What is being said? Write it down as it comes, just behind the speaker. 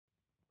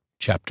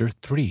Chapter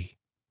 3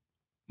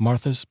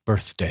 Martha's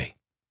Birthday.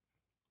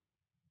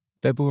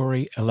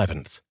 February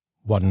 11th,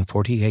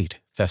 148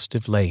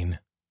 Festive Lane,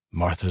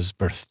 Martha's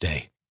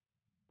birthday,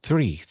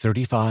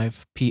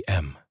 3:35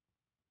 p.m.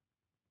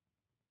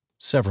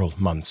 Several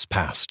months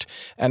passed,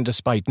 and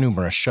despite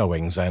numerous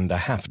showings and a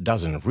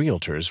half-dozen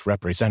realtors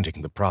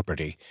representing the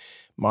property,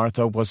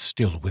 Martha was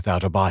still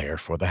without a buyer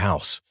for the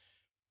house.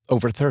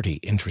 Over 30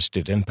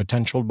 interested and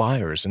potential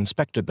buyers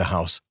inspected the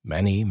house.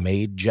 Many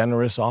made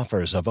generous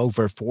offers of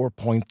over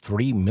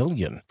 $4.3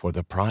 million for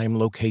the prime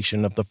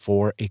location of the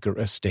 4-acre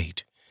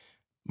estate.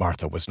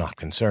 Martha was not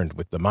concerned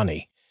with the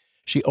money.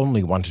 She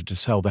only wanted to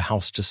sell the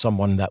house to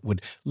someone that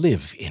would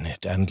live in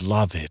it and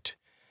love it.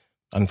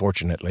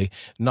 Unfortunately,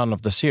 none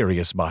of the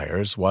serious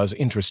buyers was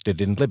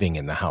interested in living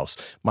in the house,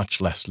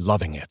 much less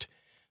loving it.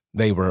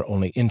 They were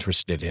only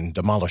interested in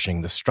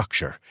demolishing the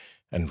structure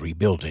and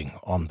rebuilding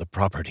on the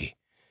property.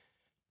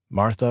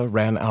 Martha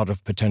ran out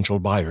of potential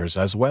buyers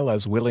as well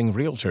as willing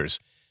realtors.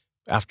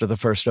 After the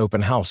first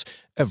open house,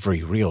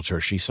 every realtor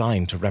she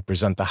signed to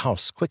represent the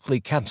house quickly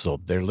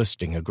canceled their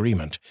listing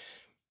agreement.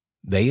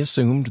 They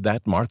assumed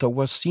that Martha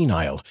was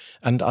senile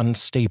and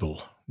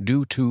unstable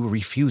due to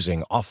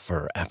refusing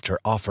offer after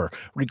offer,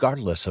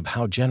 regardless of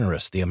how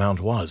generous the amount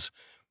was.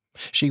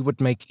 She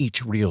would make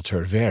each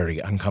realtor very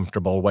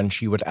uncomfortable when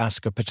she would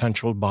ask a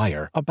potential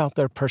buyer about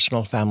their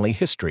personal family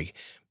history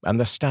and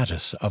the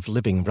status of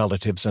living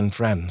relatives and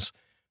friends.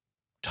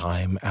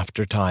 Time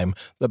after time,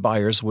 the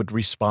buyers would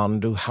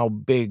respond to how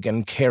big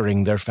and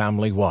caring their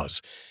family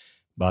was,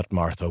 but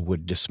Martha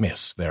would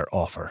dismiss their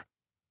offer.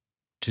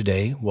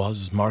 Today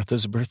was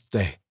Martha's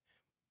birthday,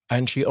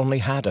 and she only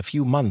had a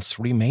few months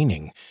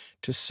remaining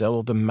to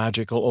sell the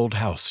magical old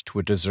house to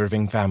a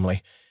deserving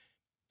family.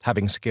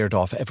 Having scared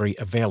off every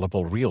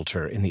available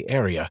realtor in the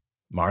area,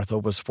 Martha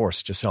was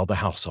forced to sell the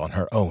house on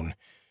her own.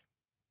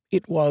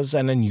 It was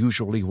an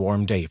unusually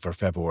warm day for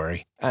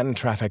February, and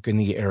traffic in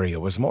the area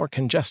was more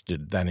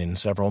congested than in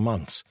several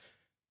months.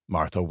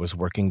 Martha was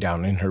working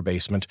down in her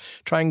basement,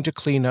 trying to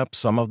clean up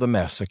some of the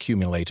mess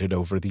accumulated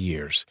over the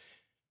years.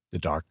 The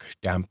dark,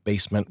 damp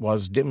basement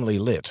was dimly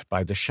lit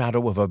by the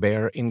shadow of a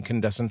bare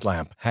incandescent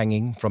lamp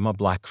hanging from a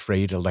black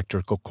frayed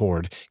electrical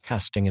cord,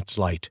 casting its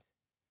light.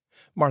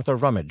 Martha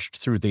rummaged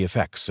through the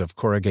effects of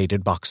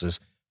corrugated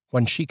boxes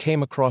when she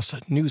came across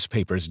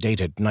newspapers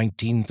dated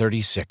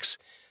 1936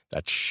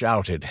 that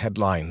shouted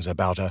headlines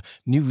about a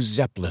new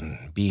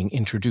Zeppelin being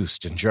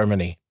introduced in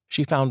Germany.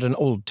 She found an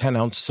old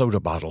 10-ounce soda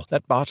bottle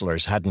that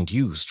bottlers hadn't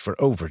used for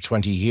over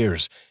 20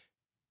 years.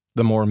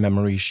 The more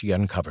memories she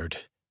uncovered,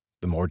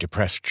 the more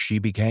depressed she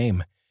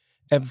became.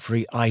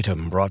 Every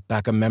item brought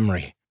back a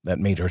memory that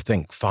made her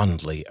think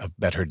fondly of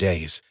better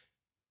days.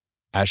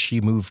 As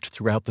she moved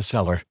throughout the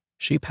cellar,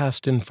 she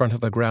passed in front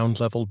of a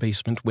ground-level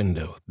basement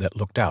window that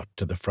looked out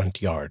to the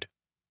front yard.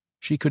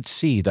 She could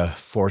see the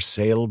 "For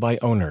Sale by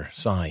Owner"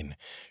 sign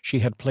she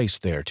had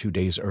placed there 2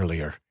 days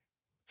earlier.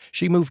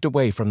 She moved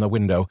away from the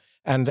window,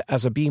 and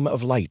as a beam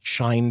of light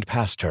shined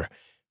past her,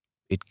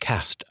 it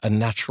cast a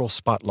natural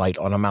spotlight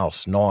on a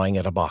mouse gnawing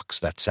at a box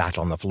that sat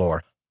on the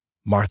floor.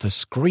 Martha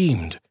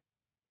screamed.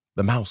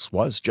 The mouse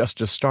was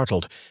just as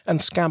startled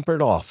and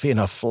scampered off in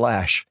a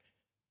flash.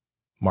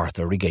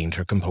 Martha regained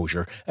her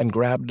composure and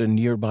grabbed a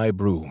nearby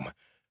broom.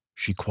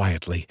 She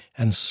quietly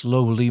and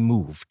slowly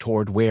moved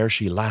toward where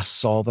she last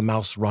saw the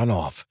mouse run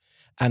off,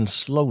 and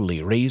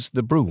slowly raised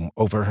the broom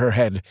over her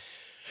head.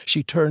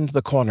 She turned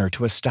the corner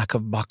to a stack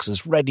of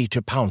boxes ready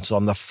to pounce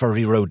on the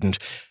furry rodent,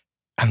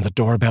 and the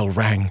doorbell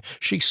rang.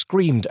 She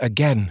screamed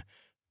again.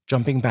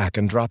 Jumping back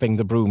and dropping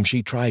the broom,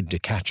 she tried to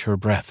catch her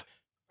breath.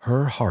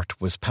 Her heart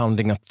was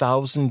pounding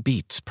 1,000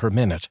 beats per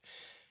minute.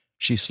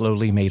 She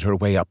slowly made her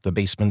way up the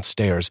basement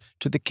stairs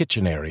to the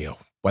kitchen area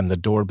when the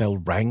doorbell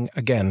rang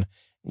again.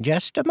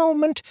 "Just a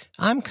moment,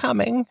 I'm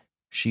coming,"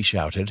 she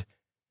shouted.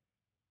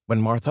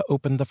 When Martha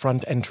opened the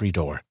front entry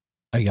door,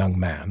 a young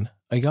man,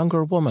 a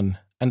younger woman,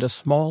 and a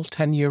small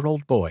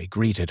 10-year-old boy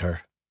greeted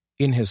her.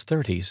 In his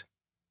 30s,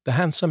 the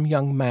handsome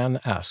young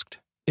man asked,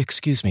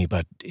 "Excuse me,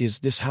 but is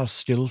this house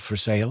still for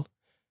sale?"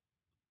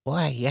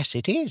 "Why, yes,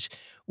 it is.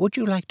 Would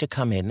you like to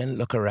come in and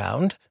look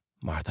around?"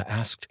 Martha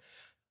asked.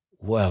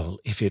 "Well,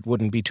 if it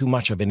wouldn't be too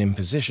much of an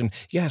imposition,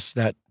 yes,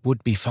 that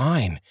would be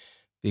fine,"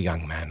 the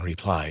young man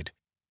replied.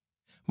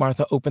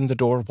 Martha opened the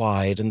door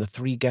wide, and the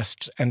 3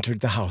 guests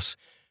entered the house.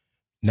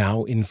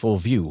 Now in full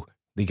view,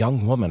 the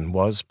young woman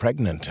was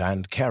pregnant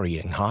and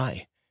carrying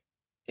high.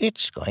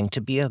 "It's going to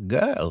be a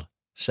girl,"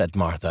 said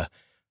Martha.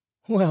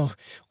 "Well,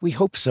 we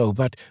hope so,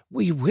 but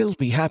we will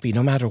be happy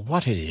no matter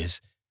what it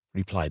is,"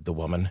 replied the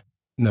woman.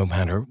 "No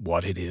matter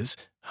what it is,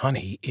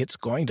 honey, it's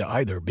going to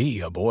either be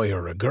a boy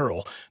or a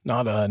girl,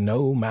 not a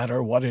no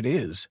matter what it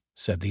is,"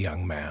 said the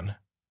young man.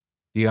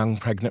 The young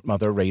pregnant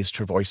mother raised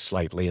her voice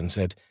slightly and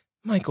said,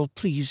 "Michael,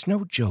 please,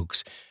 no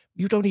jokes.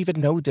 You don't even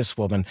know this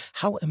woman.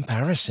 How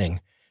embarrassing."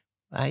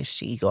 "I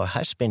see your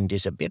husband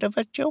is a bit of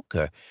a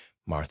joker,"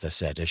 Martha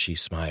said as she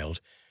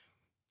smiled.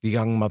 The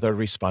young mother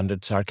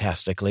responded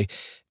sarcastically,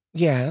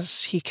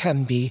 "Yes, he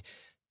can be,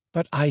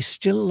 but I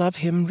still love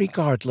him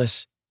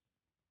regardless."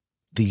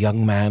 The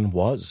young man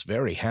was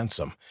very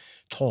handsome.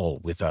 Tall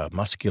with a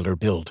muscular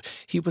build,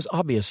 he was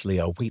obviously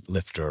a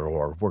weightlifter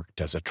or worked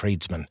as a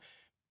tradesman.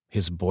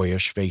 His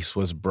boyish face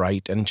was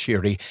bright and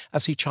cheery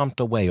as he chomped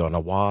away on a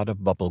wad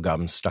of bubble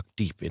gum stuck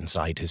deep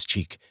inside his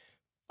cheek.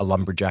 A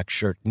lumberjack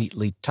shirt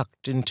neatly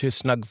tucked into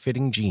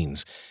snug-fitting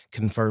jeans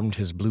confirmed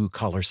his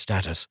blue-collar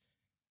status.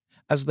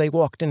 As they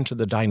walked into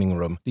the dining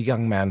room, the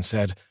young man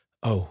said,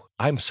 "Oh,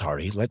 I'm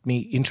sorry, let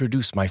me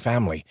introduce my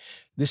family.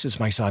 This is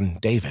my son,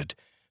 David."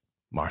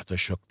 Martha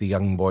shook the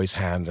young boy's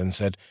hand and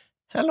said,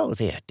 "Hello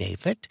there,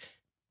 David."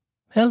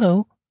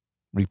 "Hello,"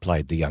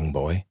 replied the young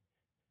boy.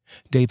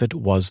 David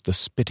was the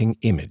spitting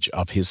image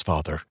of his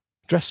father.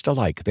 Dressed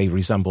alike, they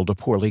resembled a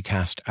poorly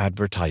cast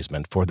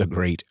advertisement for the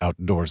great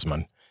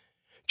outdoorsman.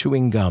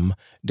 Chewing gum,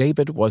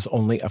 David was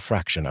only a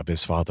fraction of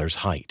his father's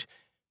height.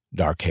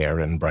 Dark hair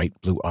and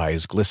bright blue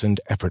eyes glistened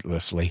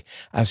effortlessly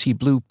as he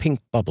blew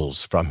pink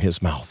bubbles from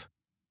his mouth.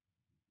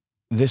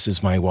 "This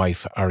is my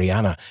wife,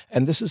 Ariana,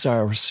 and this is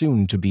our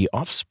soon-to-be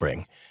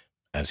offspring,"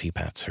 as he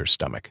pats her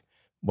stomach.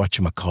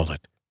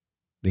 "Whatchamacallit,"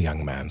 the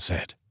young man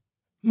said.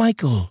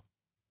 "Michael,"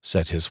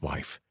 said his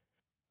wife.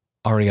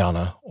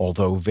 Ariana,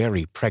 although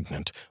very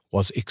pregnant,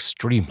 was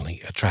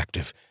extremely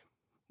attractive.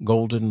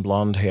 Golden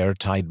blonde hair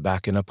tied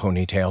back in a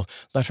ponytail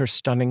let her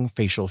stunning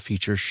facial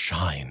features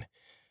shine.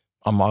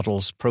 A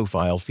model's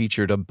profile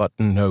featured a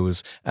button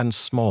nose and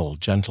small,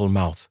 gentle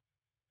mouth.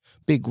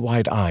 Big,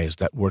 wide eyes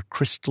that were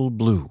crystal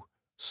blue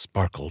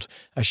sparkled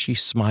as she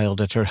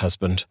smiled at her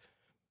husband.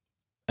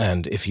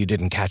 "And if you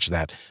didn't catch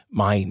that,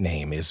 my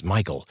name is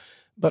Michael,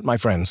 but my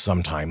friends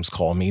sometimes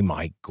call me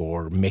Mike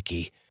or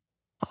Mickey."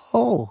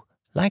 "Oh,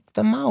 like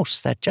the mouse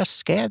that just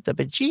scared the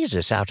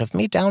bejesus out of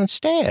me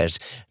downstairs.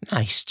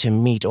 Nice to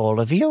meet all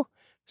of you,"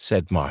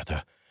 said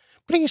Martha.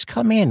 "Please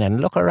come in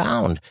and look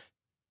around."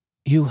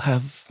 "You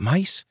have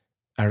mice?"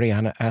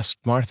 Ariana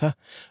asked Martha.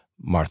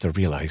 Martha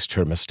realized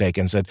her mistake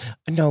and said,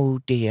 "No,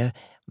 dear.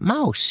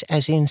 Mouse,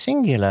 as in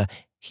singular.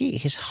 He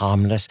is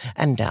harmless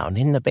and down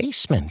in the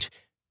basement."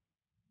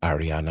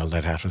 Ariana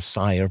let out a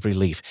sigh of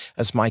relief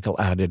as Michael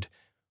added,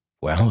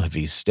 "Well, if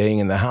he's staying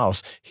in the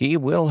house, he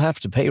will have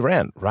to pay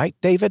rent, right,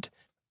 David?"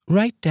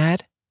 "Right,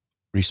 Dad,"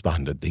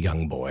 responded the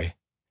young boy.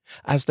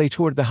 As they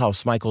toured the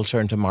house, Michael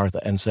turned to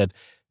Martha and said,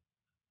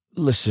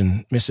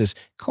 "Listen, Mrs.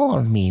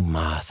 "Call me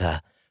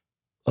Martha."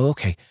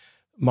 Okay,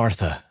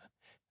 Martha,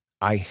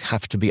 I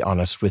have to be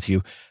honest with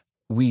you.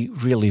 We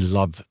really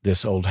love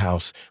this old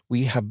house.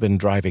 We have been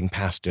driving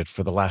past it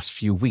for the last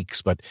few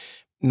weeks, but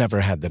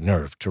never had the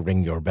nerve to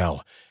ring your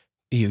bell.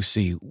 You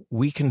see,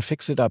 we can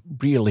fix it up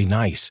really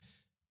nice,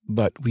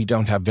 but we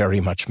don't have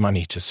very much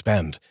money to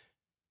spend."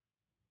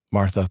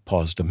 Martha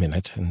paused a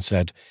minute and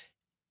said,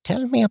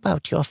 "Tell me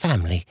about your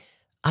family.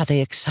 Are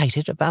they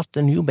excited about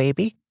the new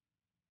baby?"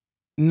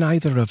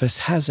 "Neither of us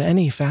has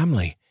any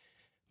family.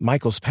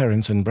 Michael's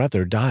parents and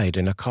brother died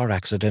in a car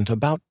accident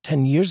about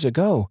 10 years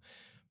ago,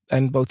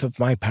 and both of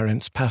my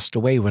parents passed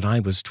away when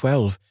I was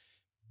 12.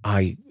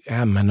 I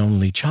am an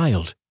only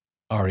child,"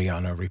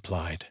 Ariana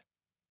replied.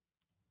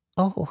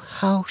 "Oh,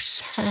 how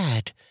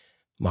sad,"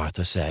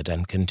 Martha said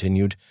and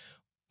continued,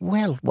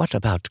 "Well, what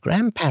about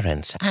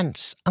grandparents,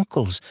 aunts,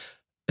 uncles?"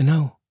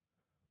 "No,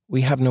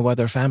 we have no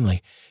other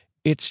family.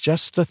 It's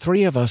just the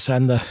three of us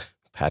and the,"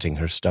 patting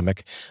her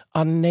stomach,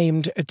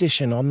 "unnamed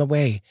addition on the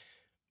way."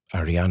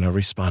 Ariana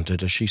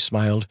responded as she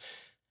smiled.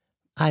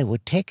 "I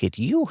would take it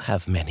you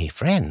have many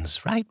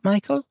friends, right,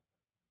 Michael?"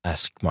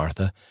 asked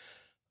Martha.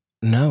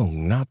 "No,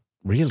 not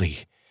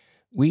really.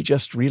 We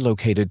just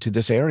relocated to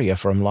this area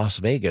from Las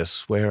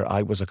Vegas, where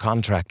I was a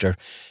contractor.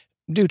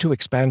 Due to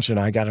expansion,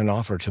 I got an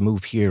offer to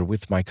move here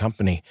with my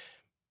company,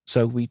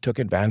 so we took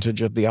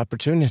advantage of the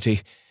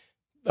opportunity.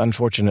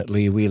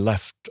 Unfortunately, we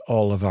left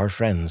all of our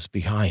friends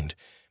behind,"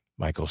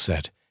 Michael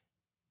said.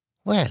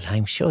 "Well,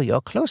 I'm sure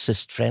your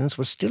closest friends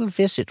will still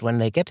visit when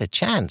they get a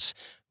chance,"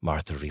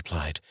 Martha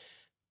replied.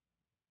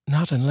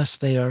 "Not unless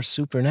they are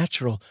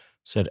supernatural,"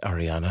 said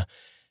Ariana.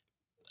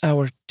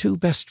 "Our two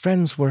best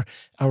friends were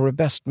our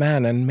best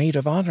man and maid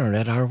of honor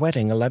at our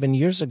wedding 11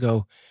 years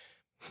ago.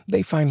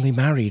 They finally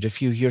married a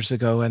few years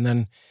ago and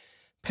then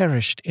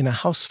perished in a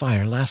house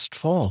fire last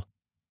fall.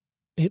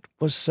 It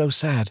was so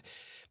sad.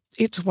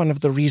 It's one of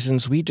the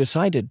reasons we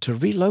decided to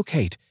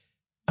relocate.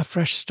 A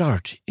fresh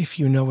start, if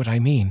you know what I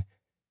mean."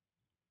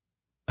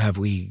 "Have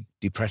we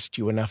depressed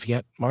you enough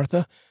yet,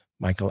 Martha?"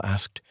 Michael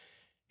asked.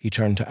 He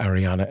turned to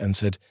Ariana and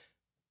said,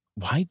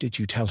 "Why did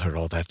you tell her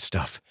all that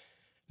stuff?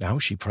 Now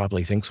she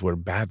probably thinks we're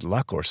bad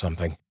luck or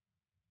something."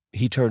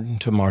 He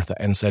turned to Martha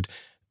and said,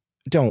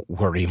 "Don't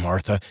worry,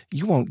 Martha.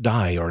 You won't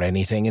die or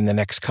anything in the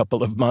next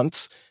couple of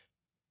months."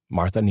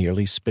 Martha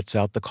nearly spits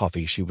out the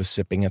coffee she was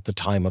sipping at the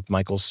time of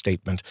Michael's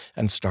statement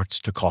and starts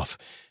to cough.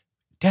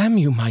 "Damn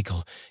you,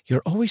 Michael.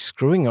 You're always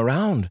screwing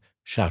around,"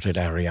 shouted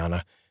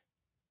Ariana.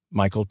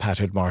 Michael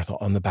patted Martha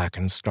on the back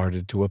and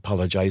started to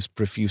apologize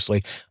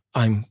profusely.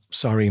 "I'm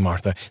sorry,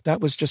 Martha.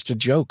 That was just a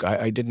joke.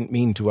 I didn't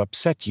mean to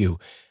upset you."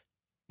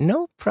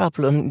 "No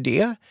problem,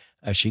 dear,"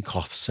 as she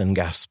coughs and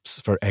gasps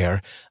for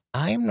air.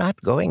 "I'm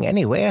not going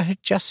anywhere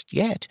just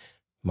yet,"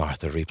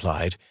 Martha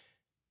replied.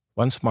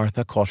 Once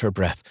Martha caught her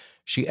breath,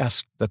 she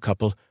asked the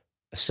couple,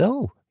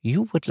 "So,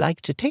 you would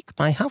like to take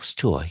my house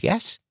tour,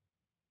 yes?"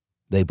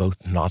 They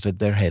both nodded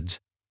their heads.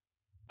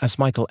 As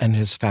Michael and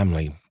his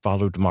family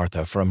followed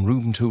Martha from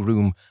room to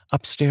room,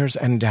 upstairs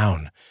and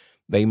down,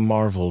 they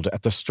marveled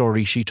at the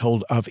story she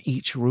told of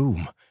each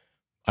room.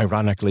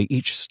 Ironically,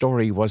 each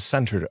story was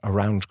centered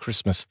around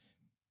Christmas.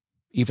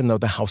 Even though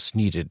the house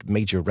needed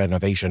major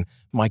renovation,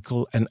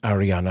 Michael and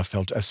Ariana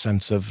felt a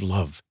sense of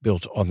love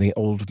built on the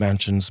old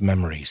mansion's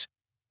memories.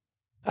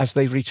 As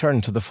they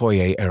returned to the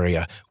foyer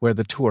area where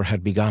the tour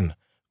had begun,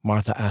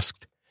 Martha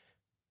asked,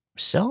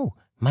 "So,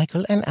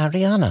 Michael and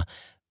Ariana,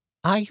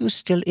 are you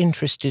still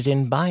interested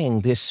in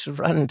buying this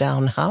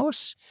run-down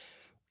house?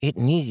 It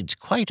needs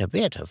quite a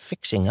bit of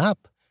fixing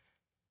up."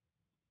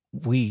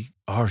 "We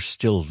are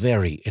still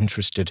very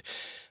interested,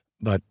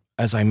 but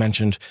as I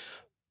mentioned,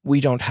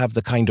 we don't have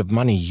the kind of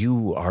money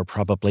you are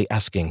probably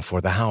asking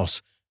for the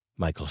house,"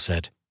 Michael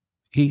said.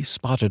 He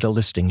spotted a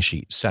listing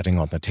sheet sitting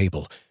on the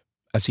table.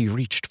 As he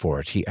reached for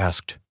it, he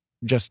asked,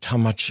 "Just how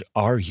much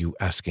are you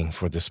asking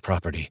for this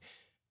property?"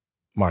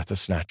 Martha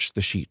snatched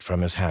the sheet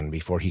from his hand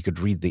before he could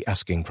read the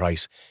asking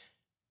price.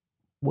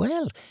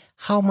 "Well,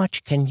 how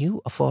much can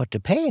you afford to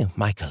pay,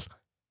 Michael?"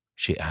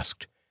 she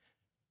asked.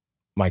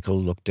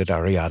 Michael looked at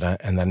Ariana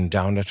and then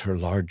down at her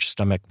large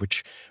stomach,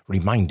 which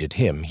reminded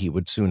him he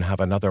would soon have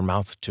another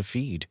mouth to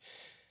feed.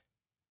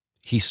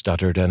 He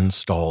stuttered and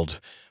stalled,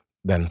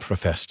 then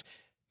professed,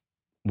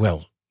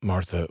 "Well,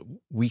 Martha,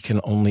 we can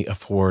only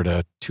afford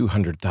a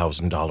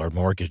 $200,000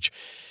 mortgage,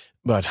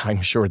 but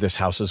I'm sure this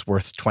house is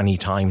worth 20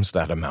 times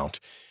that amount.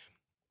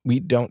 We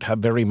don't have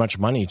very much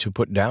money to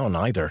put down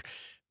either.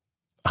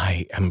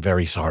 I am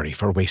very sorry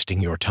for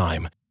wasting your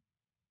time."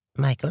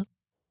 "Michael?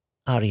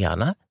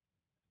 Ariana?"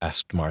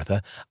 asked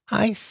Martha.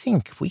 "I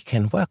think we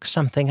can work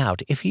something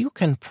out if you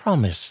can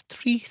promise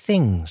 3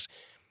 things.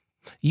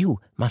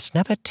 You must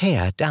never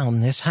tear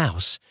down this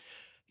house.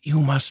 You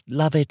must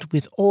love it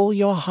with all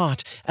your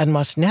heart and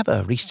must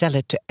never resell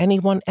it to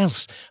anyone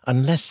else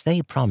unless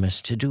they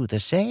promise to do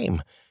the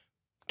same.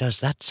 Does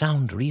that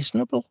sound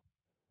reasonable?"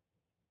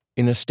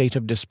 In a state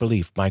of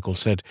disbelief, Michael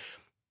said,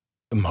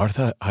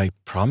 "Martha, I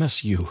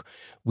promise you,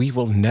 we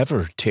will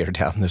never tear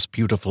down this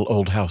beautiful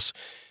old house.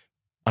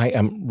 I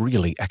am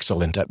really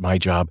excellent at my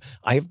job.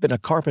 I have been a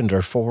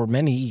carpenter for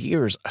many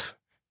years.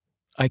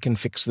 I can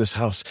fix this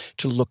house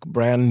to look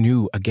brand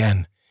new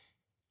again."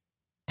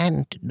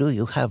 "And do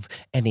you have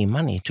any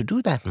money to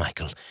do that,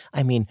 Michael?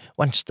 I mean,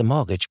 once the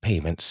mortgage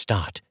payments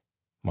start?"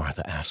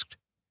 Martha asked.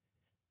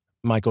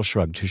 Michael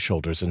shrugged his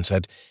shoulders and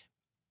said,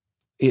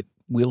 "It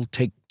will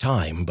take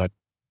time, but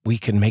we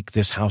can make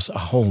this house a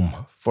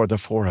home for the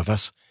 4 of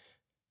us."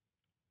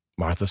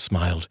 Martha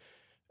smiled,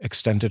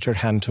 extended her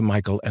hand to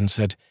Michael, and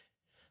said,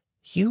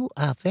 "You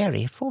are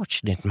very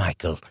fortunate,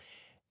 Michael.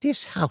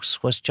 This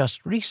house was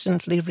just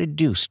recently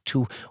reduced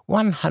to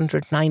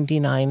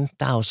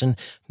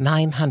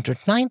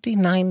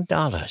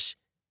 $199,999.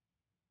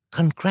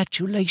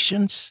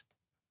 Congratulations."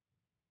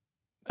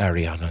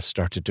 Ariana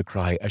started to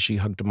cry as she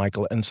hugged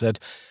Michael and said,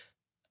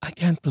 "I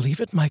can't believe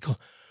it, Michael.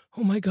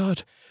 Oh, my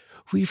God.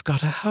 We've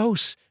got a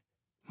house.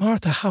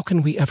 Martha, how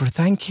can we ever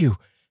thank you?"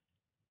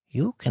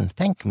 "You can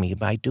thank me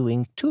by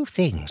doing 2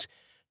 things.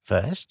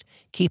 First,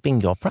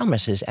 keeping your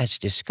promises as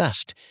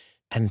discussed,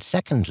 and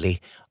secondly,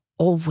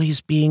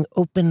 always being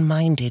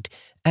open-minded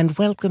and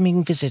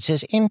welcoming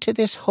visitors into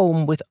this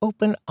home with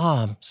open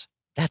arms.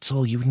 That's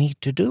all you need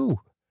to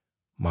do,"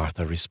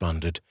 Martha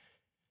responded.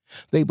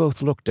 They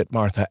both looked at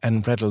Martha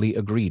and readily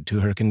agreed to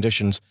her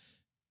conditions.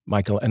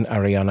 Michael and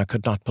Ariana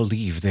could not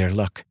believe their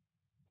luck.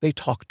 They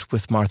talked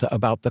with Martha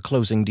about the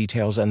closing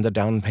details and the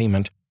down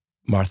payment.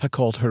 Martha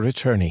called her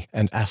attorney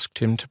and asked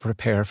him to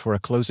prepare for a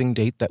closing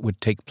date that would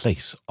take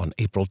place on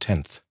April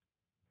 10th.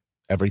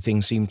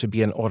 Everything seemed to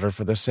be in order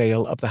for the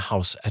sale of the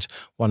house at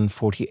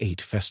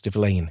 148 Festive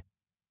Lane.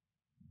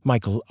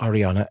 Michael,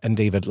 Ariana, and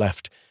David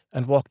left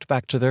and walked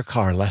back to their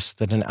car less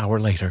than an hour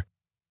later.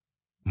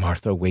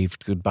 Martha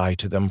waved goodbye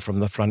to them from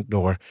the front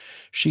door.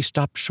 She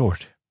stopped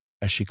short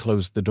as she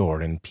closed the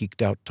door and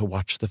peeked out to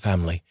watch the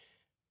family.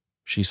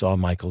 She saw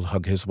Michael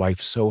hug his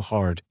wife so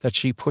hard that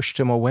she pushed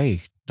him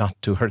away, not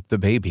to hurt the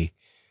baby.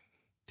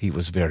 He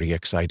was very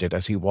excited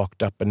as he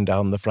walked up and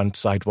down the front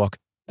sidewalk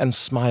and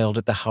smiled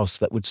at the house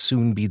that would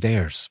soon be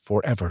theirs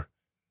forever.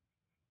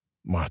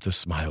 Martha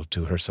smiled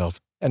to herself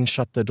and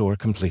shut the door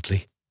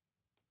completely.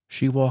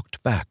 She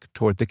walked back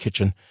toward the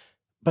kitchen,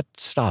 but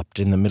stopped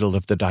in the middle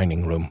of the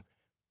dining room.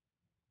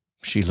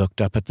 She looked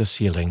up at the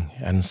ceiling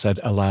and said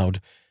aloud,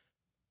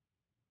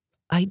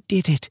 "I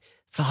did it,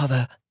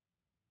 Father."